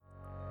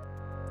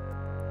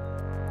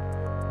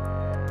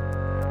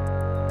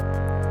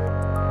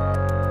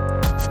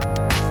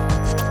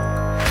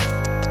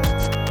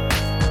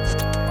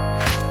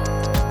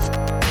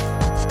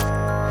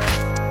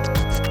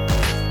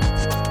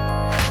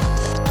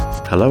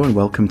Hello and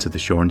welcome to the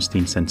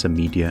Shorenstein Center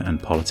Media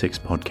and Politics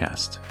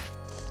podcast.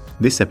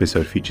 This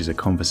episode features a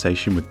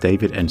conversation with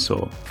David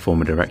Ensor,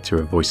 former director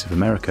of Voice of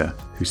America,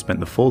 who spent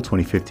the fall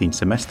 2015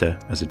 semester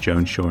as a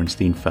Joan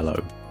Shorenstein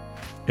Fellow.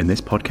 In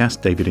this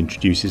podcast, David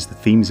introduces the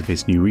themes of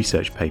his new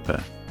research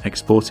paper,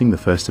 Exporting the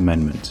First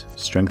Amendment,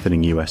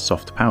 Strengthening U.S.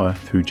 Soft Power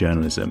Through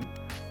Journalism,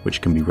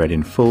 which can be read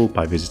in full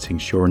by visiting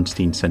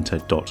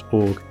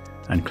shorensteincenter.org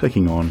and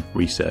clicking on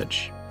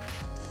Research.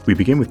 We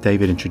begin with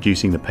David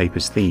introducing the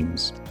paper's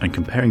themes and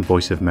comparing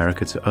Voice of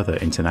America to other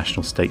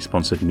international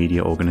state-sponsored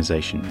media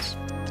organizations.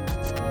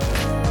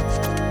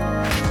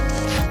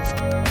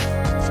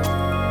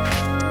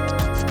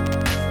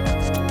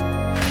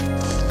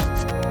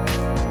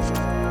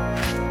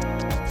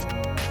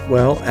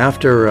 Well,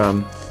 after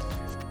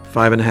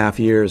 5.5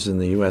 years in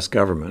the U.S.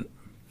 government,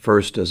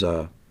 first as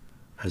the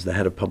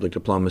head of public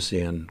diplomacy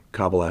in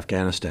Kabul,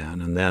 Afghanistan,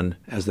 and then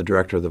as the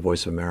director of the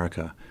Voice of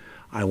America,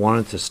 I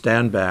wanted to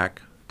stand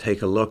back,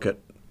 take a look at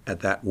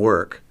that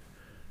work,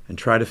 and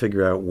try to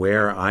figure out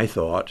where I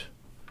thought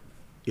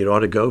it ought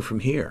to go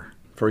from here.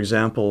 For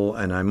example,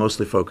 and I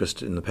mostly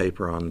focused in the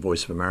paper on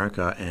Voice of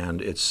America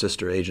and its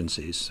sister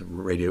agencies,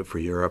 Radio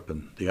Free Europe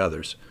and the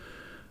others.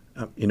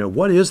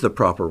 What is the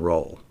proper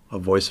role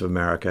of Voice of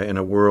America in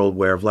a world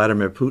where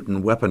Vladimir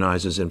Putin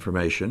weaponizes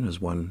information,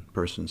 as one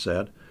person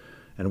said,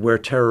 and where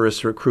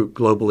terrorists recruit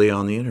globally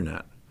on the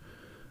internet?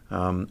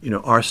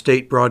 Our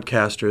state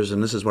broadcasters,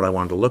 and this is what I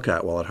wanted to look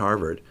at while at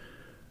Harvard,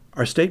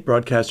 our state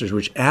broadcasters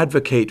which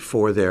advocate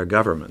for their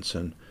governments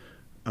and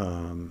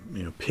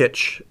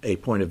pitch a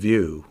point of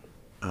view,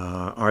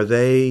 are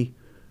they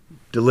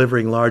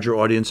delivering larger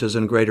audiences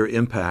and greater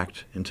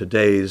impact in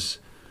today's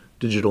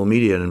digital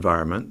media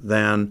environment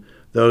than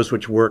those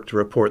which work to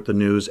report the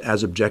news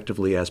as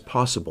objectively as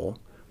possible,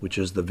 which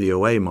is the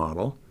VOA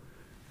model?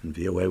 And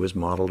VOA was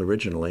modeled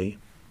originally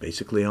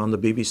basically on the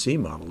BBC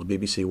model, the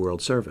BBC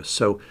World Service.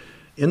 So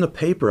in the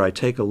paper, I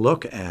take a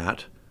look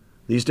at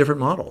these different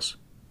models.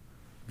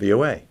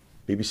 VOA,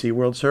 BBC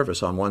World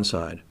Service on one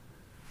side,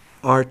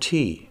 RT,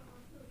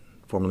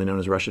 formerly known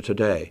as Russia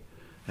Today,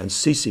 and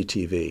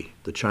CCTV,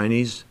 the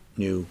Chinese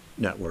new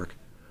network,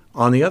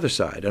 on the other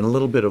side, and a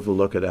little bit of a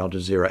look at Al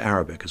Jazeera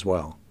Arabic as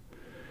well.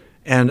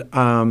 And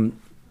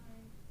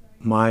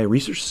my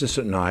research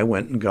assistant and I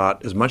went and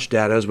got as much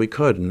data as we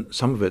could, and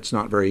some of it's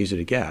not very easy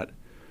to get,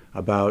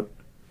 about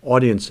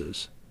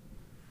audiences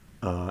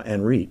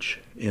and reach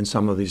in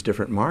some of these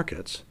different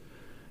markets.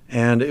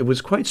 And it was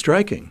quite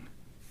striking.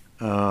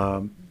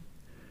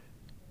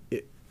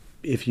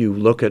 If you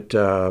look at,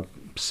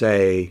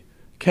 say,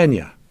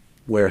 Kenya,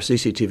 where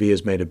CCTV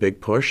has made a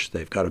big push,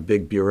 they've got a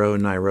big bureau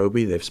in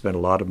Nairobi, they've spent a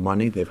lot of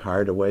money, they've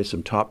hired away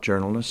some top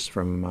journalists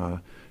from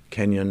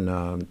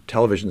Kenyan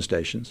television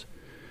stations,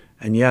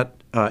 and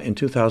yet in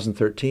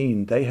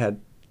 2013 they had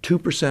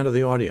 2% of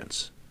the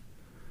audience,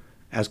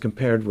 as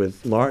compared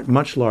with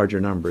much larger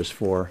numbers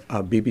for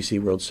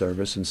BBC World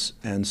Service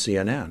and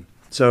CNN.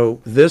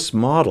 So this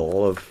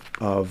model of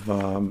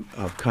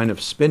kind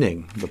of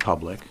spinning the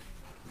public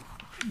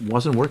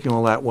wasn't working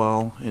all that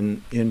well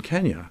in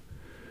Kenya.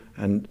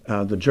 And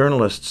some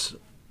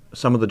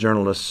of the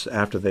journalists,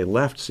 after they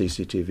left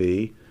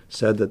CCTV,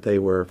 said that they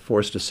were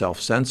forced to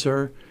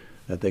self-censor,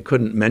 that they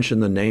couldn't mention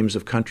the names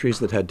of countries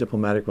that had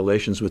diplomatic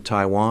relations with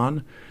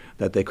Taiwan,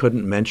 that they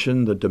couldn't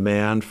mention the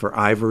demand for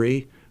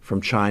ivory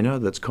from China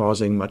that's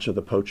causing much of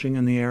the poaching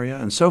in the area,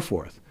 and so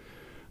forth.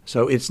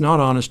 So it's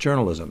not honest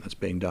journalism that's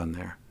being done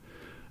there.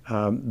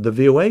 The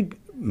VOA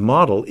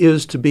model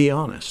is to be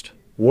honest,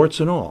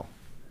 warts and all,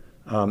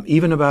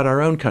 even about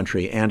our own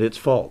country and its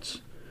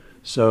faults.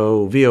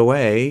 So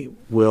VOA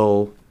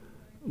will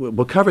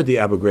cover the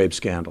Abu Ghraib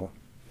scandal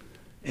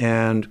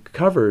and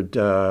covered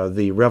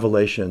the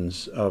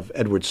revelations of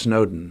Edward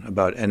Snowden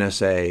about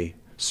NSA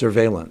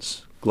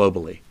surveillance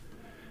globally.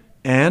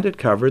 And it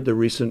covered the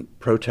recent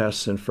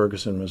protests in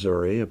Ferguson,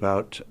 Missouri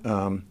about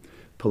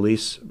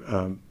police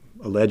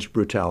alleged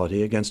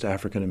brutality against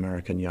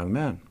African-American young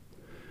men.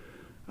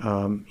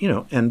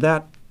 And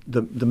that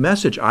the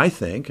message, I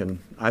think, and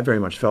I very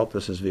much felt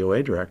this as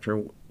VOA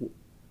director,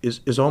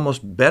 is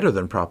almost better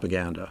than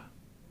propaganda.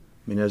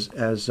 I mean, as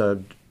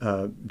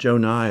Joe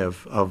Nye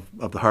of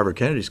the Harvard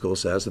Kennedy School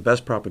says, the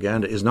best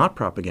propaganda is not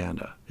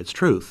propaganda, it's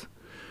truth.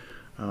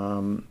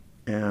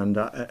 And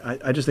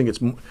I just think it's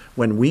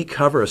when we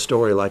cover a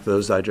story like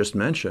those I just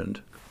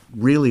mentioned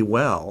really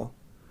well,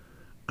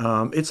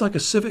 it's like a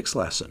civics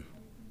lesson.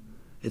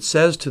 It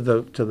says to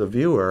the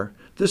viewer,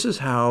 this is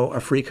how a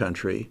free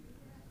country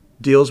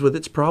deals with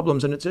its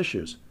problems and its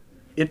issues.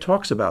 It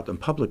talks about them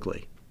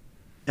publicly.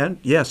 And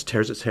yes,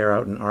 tears its hair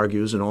out and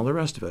argues and all the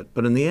rest of it.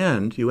 But in the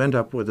end, you end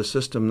up with a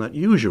system that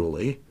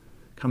usually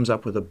comes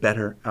up with a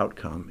better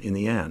outcome in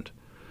the end.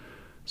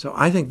 So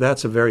I think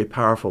that's a very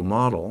powerful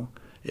model.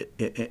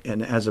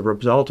 And as a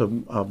result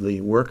of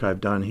the work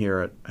I've done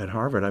here at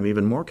Harvard, I'm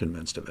even more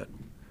convinced of it,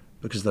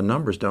 because the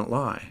numbers don't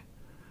lie.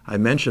 I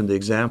mentioned the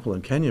example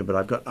in Kenya, but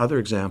I've got other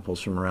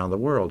examples from around the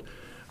world.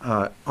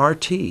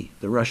 RT,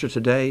 the Russia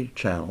Today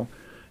channel,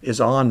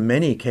 is on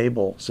many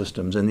cable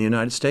systems in the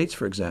United States,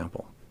 for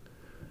example.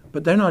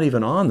 But they're not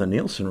even on the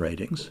Nielsen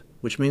ratings,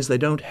 which means they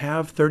don't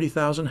have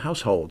 30,000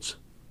 households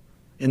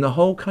in the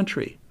whole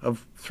country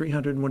of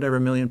 300 and whatever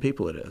million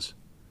people it is.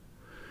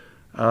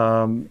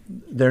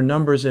 Their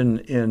numbers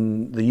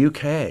in the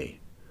UK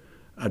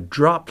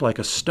dropped like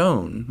a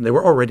stone. They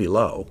were already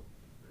low,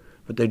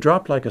 but they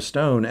dropped like a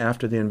stone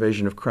after the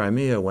invasion of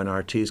Crimea, when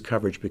RT's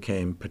coverage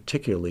became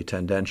particularly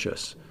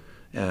tendentious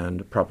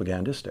and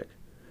propagandistic.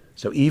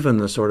 So even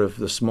the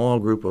small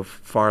group of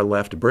far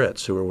left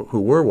Brits who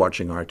were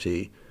watching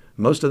RT,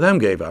 most of them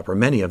gave up, or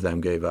many of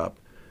them gave up,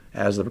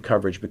 as the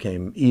coverage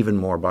became even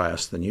more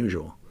biased than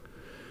usual.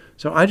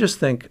 So I just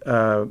think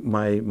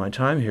my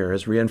time here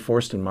has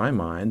reinforced in my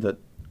mind that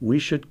we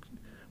should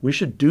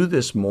do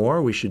this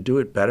more, we should do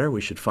it better,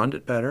 we should fund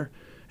it better,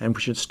 and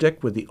we should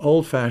stick with the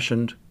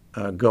old-fashioned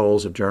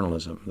goals of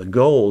journalism, the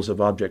goals of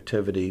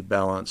objectivity,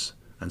 balance,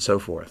 and so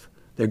forth.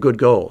 They're good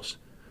goals.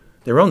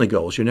 They're only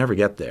goals. You never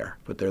get there,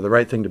 but they're the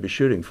right thing to be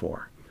shooting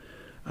for.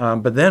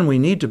 But then we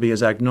need to be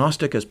as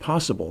agnostic as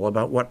possible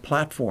about what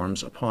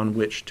platforms upon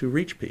which to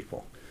reach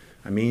people.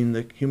 I mean,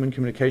 the human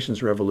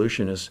communications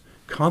revolution is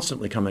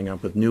constantly coming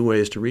up with new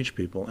ways to reach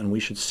people, and we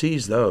should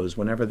seize those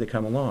whenever they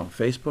come along.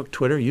 Facebook,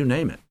 Twitter, you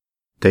name it.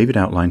 David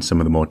outlined some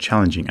of the more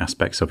challenging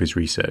aspects of his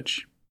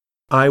research.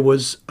 I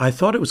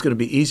thought it was going to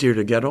be easier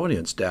to get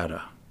audience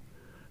data.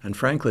 And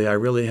frankly,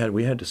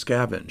 we had to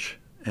scavenge,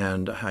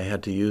 and I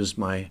had to use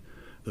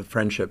the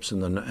friendships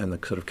and the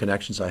sort of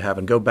connections I have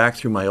and go back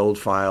through my old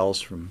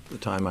files from the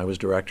time I was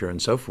director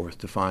and so forth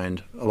to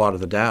find a lot of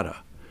the data.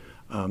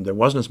 There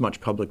wasn't as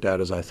much public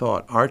data as I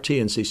thought. RT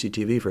and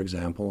CCTV, for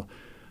example,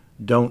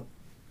 don't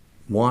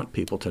want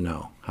people to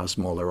know how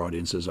small their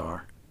audiences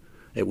are,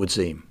 it would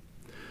seem.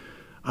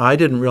 I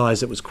didn't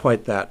realize it was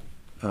quite that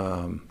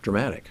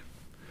dramatic.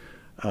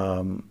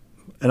 And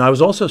I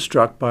was also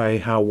struck by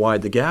how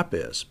wide the gap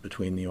is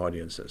between the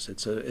audiences.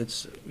 It's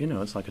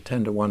like a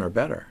 10 to 1 or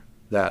better,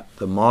 that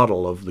the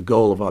model of the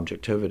goal of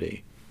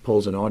objectivity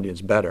pulls an audience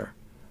better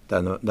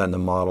than the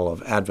model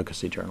of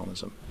advocacy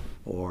journalism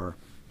or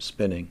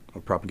spinning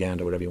or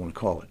propaganda, whatever you want to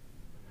call it.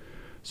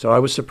 So I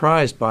was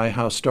surprised by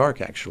how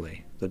stark,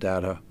 actually, the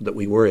data that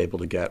we were able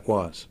to get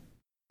was.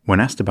 When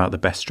asked about the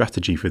best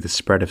strategy for the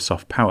spread of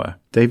soft power,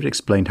 David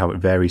explained how it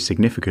varies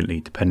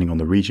significantly depending on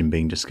the region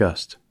being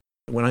discussed.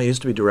 When I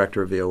used to be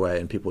director of VOA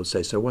and people would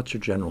say, so what's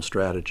your general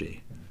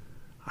strategy?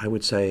 I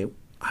would say,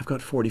 I've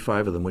got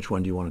 45 of them. Which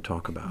one do you want to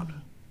talk about?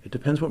 It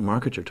depends what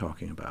market you're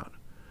talking about.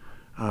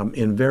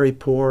 In very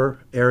poor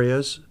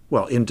areas,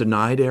 in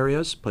denied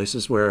areas,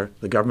 places where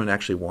the government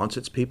actually wants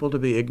its people to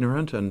be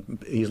ignorant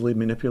and easily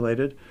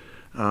manipulated,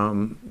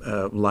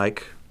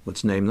 like,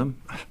 let's name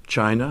them,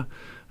 China,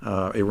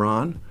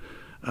 Iran.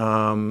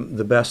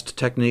 The best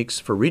techniques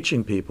for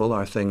reaching people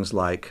are things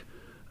like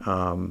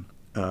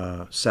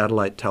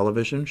satellite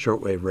television,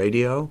 shortwave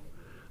radio,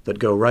 that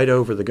go right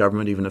over the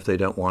government even if they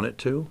don't want it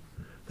to,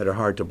 that are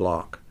hard to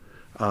block.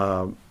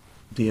 The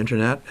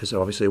internet is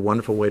obviously a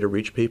wonderful way to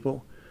reach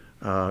people.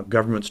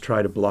 Governments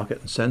try to block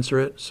it and censor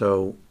it,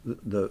 so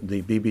the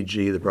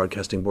BBG, the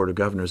Broadcasting Board of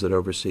Governors that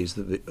oversees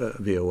the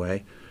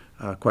VOA,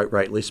 quite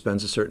rightly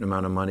spends a certain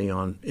amount of money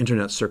on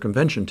internet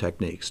circumvention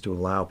techniques to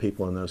allow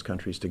people in those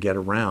countries to get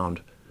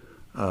around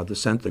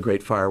the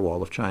Great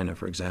Firewall of China,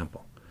 for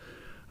example.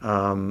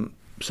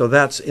 So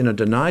that's in a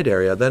denied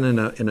area. Then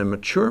in a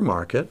mature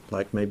market,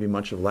 like maybe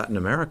much of Latin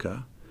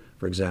America,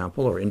 for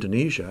example, or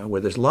Indonesia,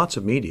 where there's lots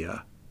of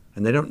media,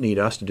 and they don't need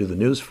us to do the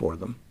news for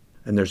them,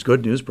 and there's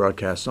good news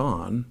broadcasts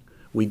on,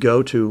 we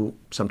go to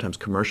sometimes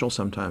commercial,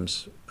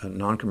 sometimes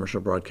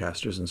non-commercial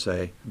broadcasters and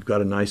say, you've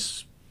got a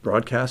nice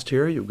broadcast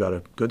here, you've got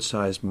a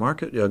good-sized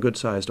market, a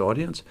good-sized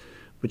audience,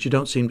 but you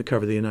don't seem to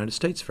cover the United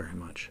States very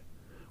much.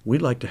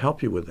 We'd like to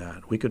help you with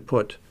that. We could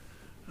put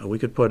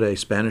a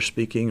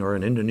Spanish-speaking or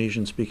an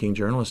Indonesian-speaking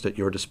journalist at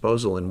your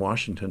disposal in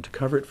Washington to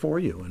cover it for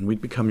you, and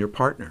we'd become your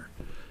partner.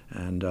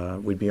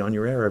 And we'd be on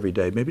your air every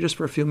day, maybe just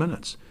for a few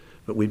minutes.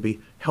 But we'd be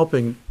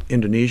helping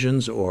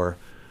Indonesians or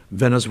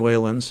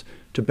Venezuelans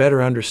to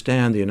better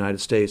understand the United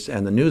States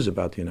and the news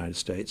about the United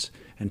States,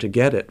 and to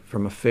get it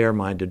from a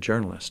fair-minded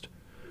journalist,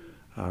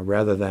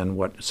 rather than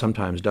what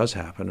sometimes does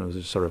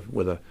happen, sort of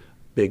with a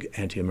big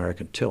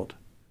anti-American tilt.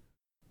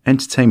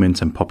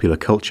 Entertainment and popular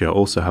culture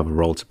also have a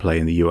role to play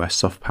in the US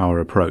soft power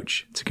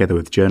approach, together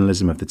with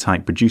journalism of the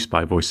type produced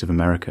by Voice of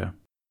America.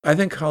 I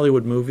think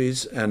Hollywood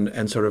movies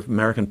and sort of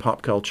American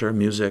pop culture,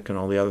 music, and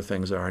all the other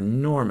things are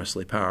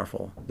enormously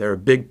powerful. They're a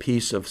big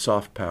piece of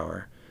soft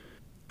power.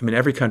 I mean,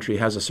 every country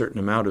has a certain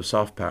amount of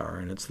soft power,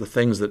 and it's the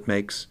things that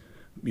makes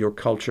your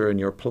culture and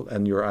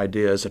your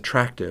ideas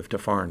attractive to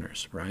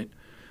foreigners, right?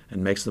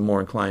 And makes them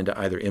more inclined to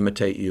either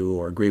imitate you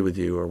or agree with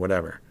you or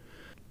whatever.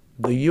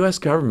 The U.S.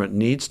 government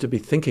needs to be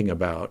thinking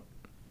about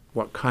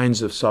what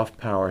kinds of soft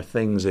power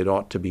things it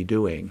ought to be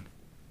doing.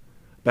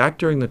 Back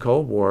during the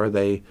Cold War,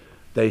 they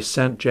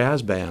sent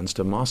jazz bands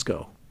to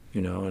Moscow,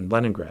 and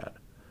Leningrad.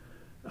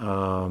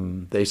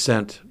 They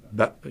sent,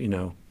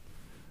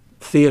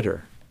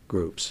 theater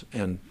groups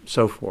and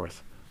so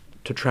forth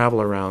to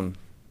travel around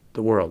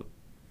the world.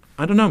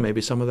 I don't know,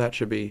 maybe some of that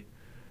should be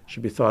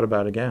should be thought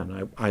about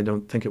again. I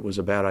don't think it was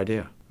a bad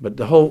idea. But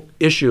the whole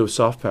issue of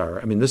soft power,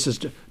 I mean,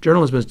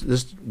 journalism is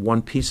this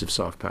one piece of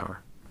soft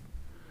power.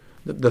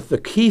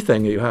 The key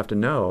thing that you have to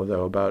know,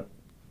 though, about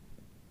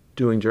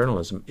doing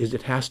journalism is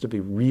it has to be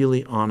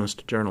really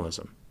honest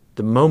journalism.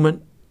 The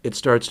moment it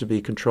starts to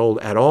be controlled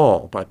at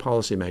all by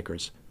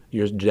policymakers,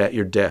 you're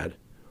dead.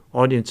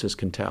 Audiences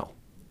can tell,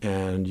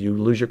 and you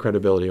lose your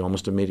credibility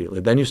almost immediately.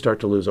 Then you start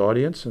to lose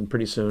audience, and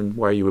pretty soon,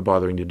 why are you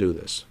bothering to do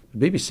this?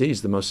 The BBC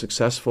is the most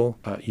successful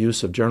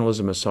use of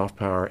journalism as soft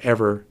power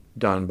ever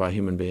done by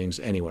human beings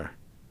anywhere.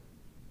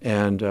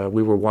 And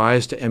we were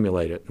wise to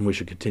emulate it, and we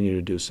should continue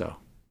to do so.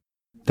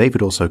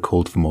 David also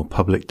called for more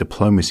public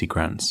diplomacy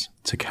grants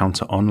to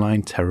counter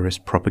online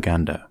terrorist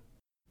propaganda.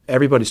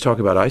 Everybody's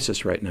talking about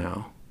ISIS right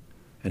now,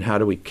 and how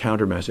do we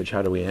counter-message,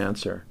 how do we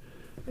answer?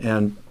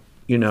 And,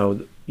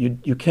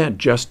 you can't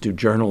just do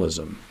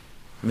journalism.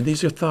 I mean,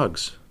 these are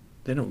thugs.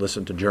 They don't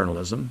listen to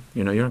journalism.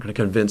 You're not going to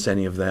convince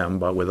any of them,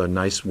 but with a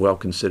nice,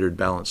 well-considered,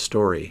 balanced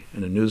story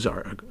in a news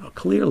article.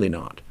 Clearly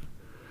not.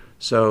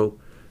 So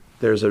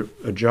there's a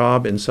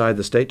job inside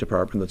the State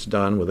Department that's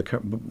done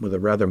with a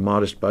rather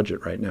modest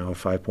budget right now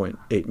of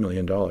 $5.8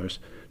 million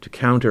to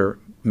counter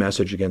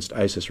message against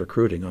ISIS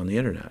recruiting on the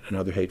internet and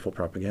other hateful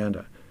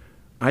propaganda.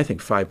 I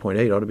think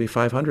 5.8 ought to be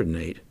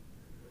 508.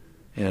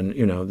 And,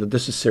 that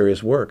this is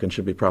serious work and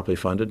should be properly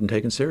funded and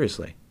taken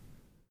seriously.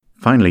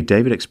 Finally,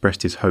 David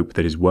expressed his hope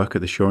that his work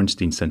at the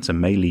Shorenstein Center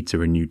may lead to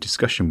renewed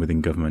discussion within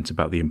government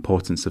about the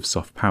importance of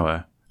soft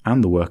power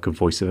and the work of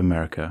Voice of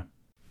America.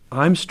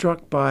 I'm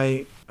struck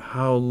by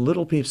how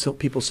little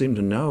people seem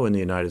to know in the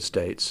United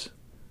States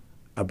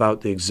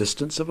about the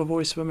existence of a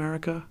Voice of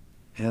America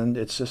and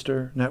its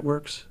sister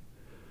networks.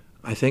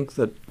 I think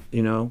that,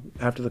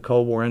 after the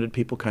Cold War ended,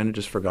 people kind of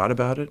just forgot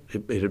about it.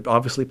 It had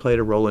obviously played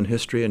a role in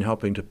history in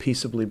helping to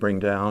peaceably bring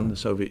down the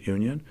Soviet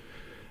Union.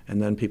 And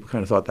then people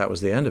kind of thought that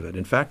was the end of it.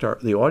 In fact,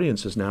 the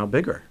audience is now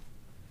bigger.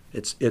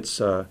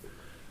 While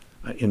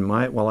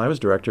I was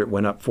director, it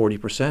went up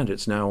 40%.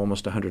 It's now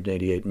almost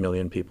 188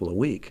 million people a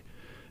week.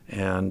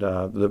 And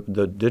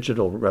the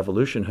digital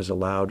revolution has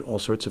allowed all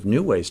sorts of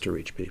new ways to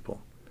reach people.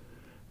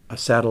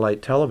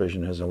 Satellite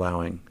television is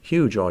allowing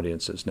huge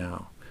audiences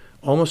now.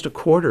 Almost a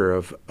quarter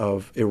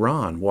of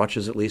Iran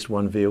watches at least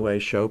one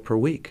VOA show per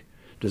week.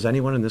 Does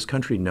anyone in this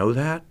country know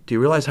that? Do you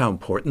realize how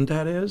important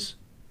that is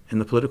in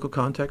the political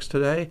context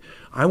today?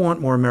 I want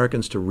more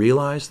Americans to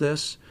realize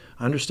this,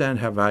 understand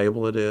how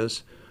valuable it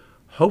is.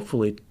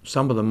 Hopefully,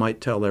 some of them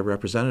might tell their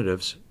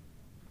representatives,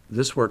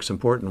 this work's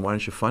important, why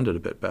don't you fund it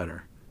a bit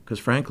better? Because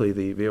frankly,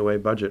 the VOA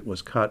budget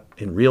was cut,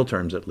 in real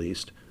terms at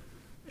least,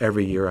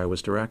 every year I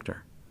was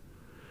director.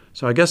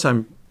 So I guess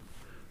I'm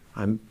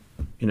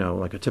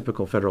like a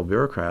typical federal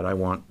bureaucrat. I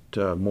want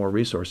more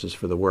resources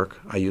for the work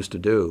I used to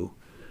do.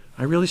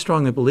 I really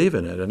strongly believe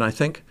in it, and I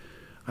think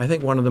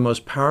one of the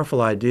most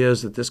powerful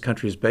ideas that this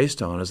country is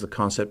based on is the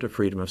concept of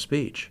freedom of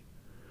speech.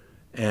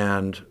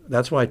 And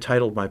that's why I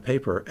titled my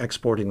paper,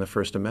 Exporting the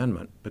First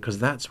Amendment, because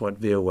that's what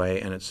VOA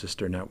and its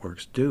sister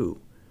networks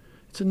do.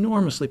 It's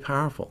enormously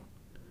powerful.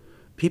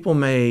 People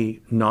may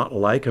not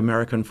like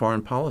American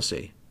foreign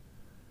policy,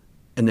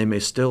 and they may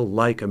still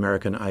like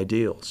American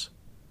ideals.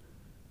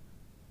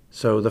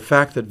 So the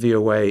fact that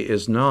VOA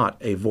is not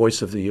a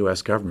voice of the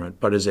U.S. government,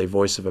 but is a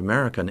voice of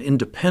America, an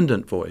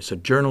independent voice, a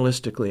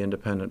journalistically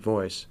independent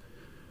voice,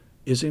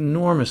 is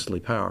enormously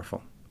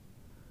powerful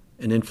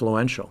and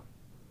influential.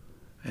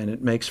 And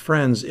it makes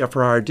friends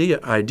for our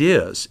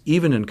ideas,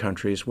 even in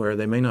countries where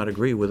they may not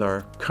agree with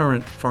our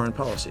current foreign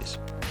policies.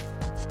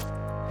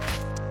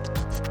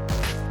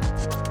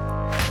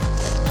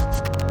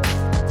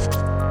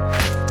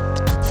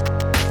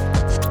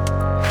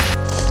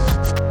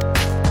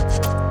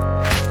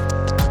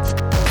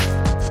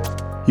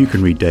 You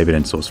can read David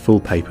Ensor's full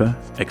paper,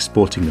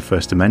 Exporting the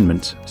First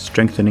Amendment,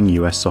 Strengthening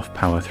U.S. Soft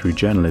Power Through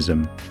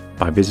Journalism,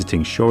 by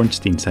visiting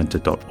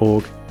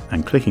shorensteincenter.org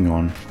and clicking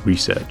on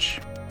Research.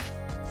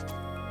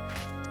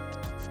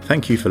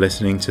 Thank you for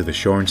listening to the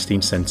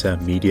Shorenstein Center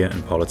Media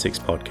and Politics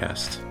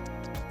podcast.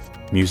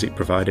 Music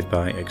provided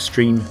by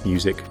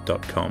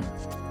extrememusic.com.